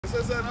This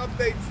is an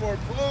update for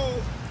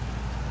Blue.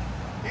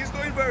 He's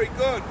doing very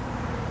good.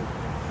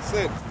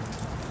 Sit.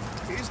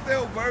 He's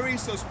still very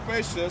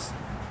suspicious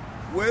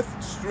with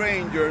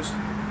strangers,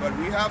 but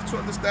we have to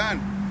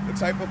understand the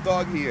type of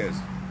dog he is.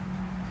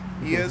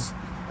 He is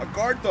a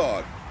guard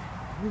dog.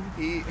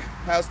 He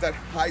has that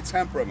high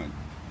temperament.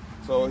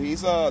 So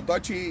he's a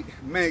Dutchie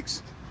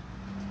mix,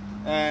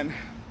 and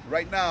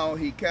right now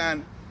he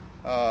can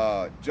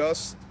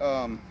just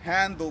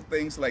handle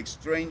things like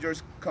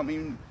strangers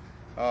coming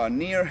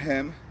near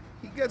him.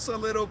 He gets a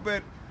little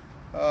bit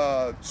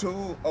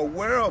too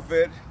aware of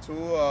it,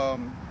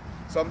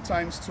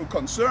 sometimes too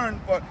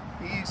concerned, but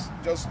he's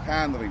just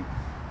handling.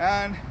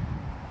 And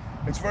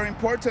it's very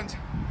important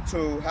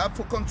to have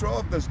full control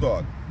of this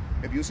dog.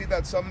 If you see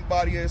that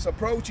somebody is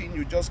approaching,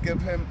 you just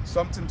give him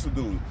something to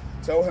do.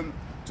 Tell him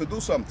to do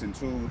something,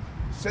 to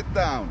sit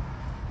down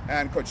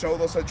and control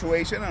the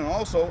situation, and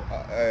also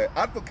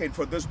advocate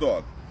for this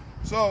dog.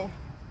 So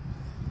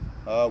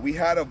we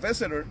had a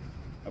visitor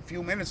a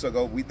few minutes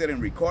ago. We didn't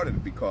record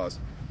it because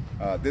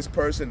this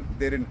person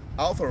didn't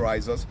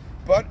authorize us,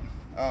 but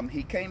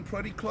he came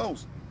pretty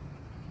close.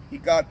 He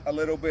got a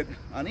little bit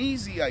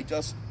uneasy. I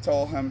just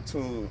told him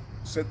to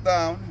sit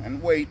down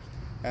and wait,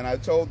 and I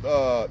told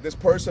this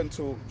person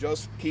to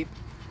just keep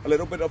a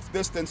little bit of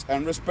distance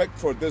and respect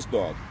for this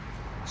dog.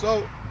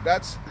 So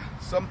that's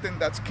something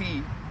that's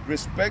key,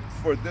 respect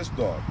for this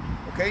dog,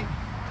 okay?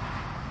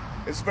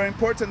 It's very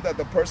important that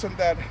the person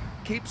that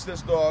keeps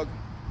this dog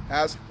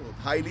has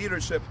high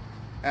leadership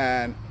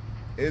and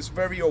is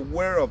very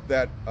aware of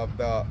that, of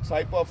the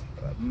type of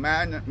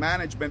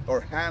management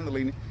or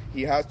handling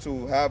he has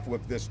to have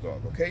with this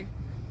dog, okay?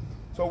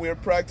 So we're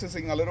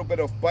practicing a little bit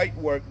of bite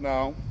work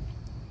now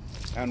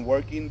and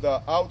working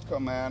the out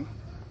command.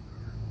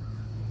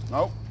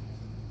 Nope.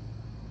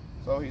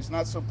 So he's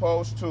not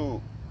supposed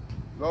to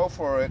go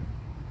for it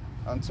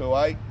until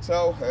I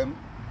tell him.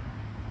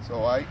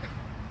 So I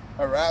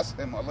harass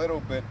him a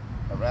little bit.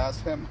 Harass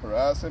him.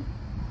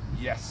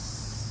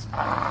 Yes.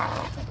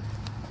 Ah.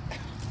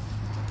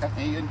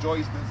 He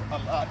enjoys this a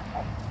lot.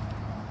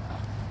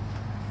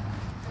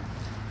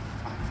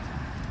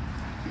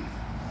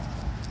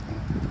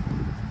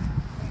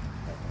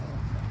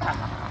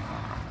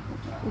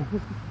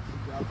 Good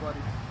job,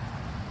 buddy.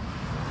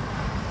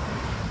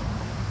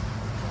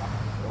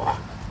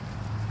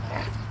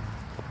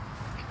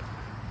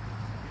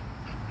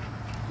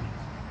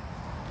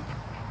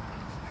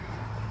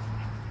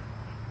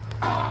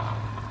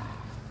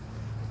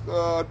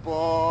 Good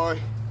boy.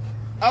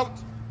 Out.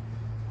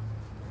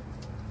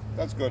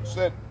 That's good.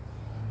 Sit.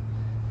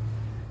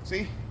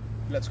 See?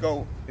 Let's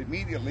go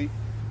immediately.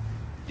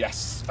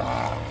 Yes.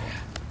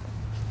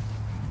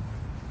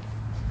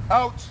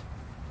 Out.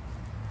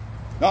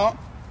 No.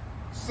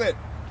 Sit.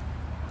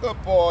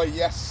 Good boy.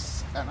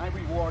 Yes. And I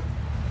reward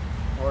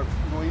for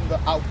doing the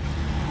out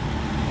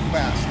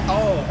fast.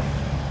 Oh,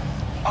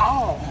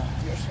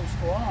 you're so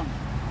strong.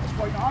 What's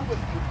going on with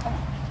you? Come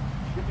on.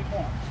 Give me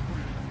more.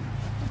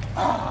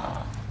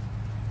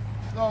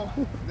 So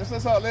this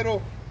is a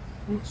little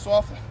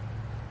soft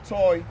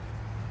toy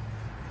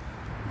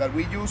that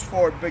we use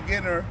for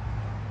beginner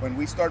when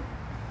we start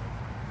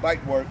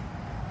bite work,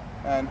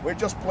 and we're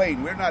just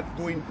playing. We're not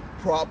doing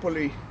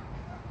properly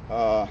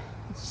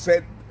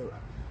set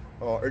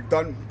or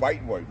done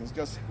bite work. It's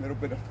just a little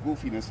bit of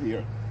goofiness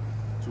here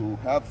to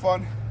have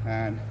fun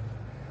and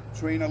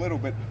train a little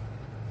bit.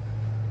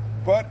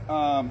 But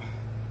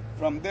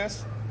from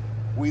this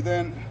we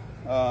then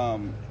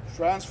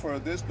transfer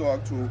this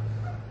dog to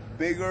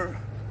bigger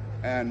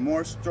and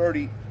more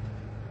sturdy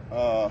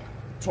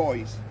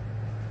toys,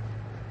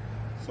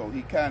 so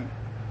he can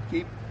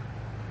keep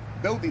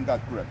building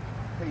that grip.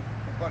 Hey,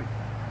 buddy.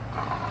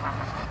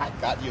 I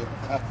got you.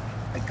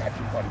 I got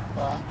you, buddy.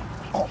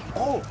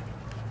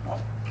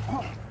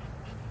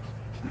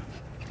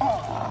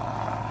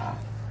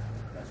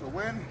 That's a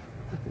win.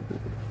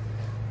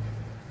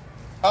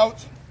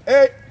 Out.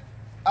 Hey.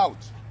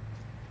 Out.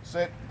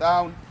 Sit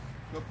down.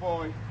 Good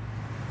boy.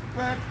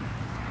 Back.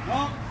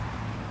 No.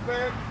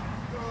 Back.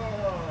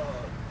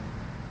 Good.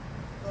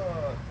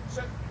 Good.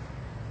 Sit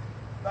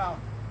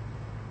down.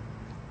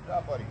 Good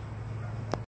job, buddy.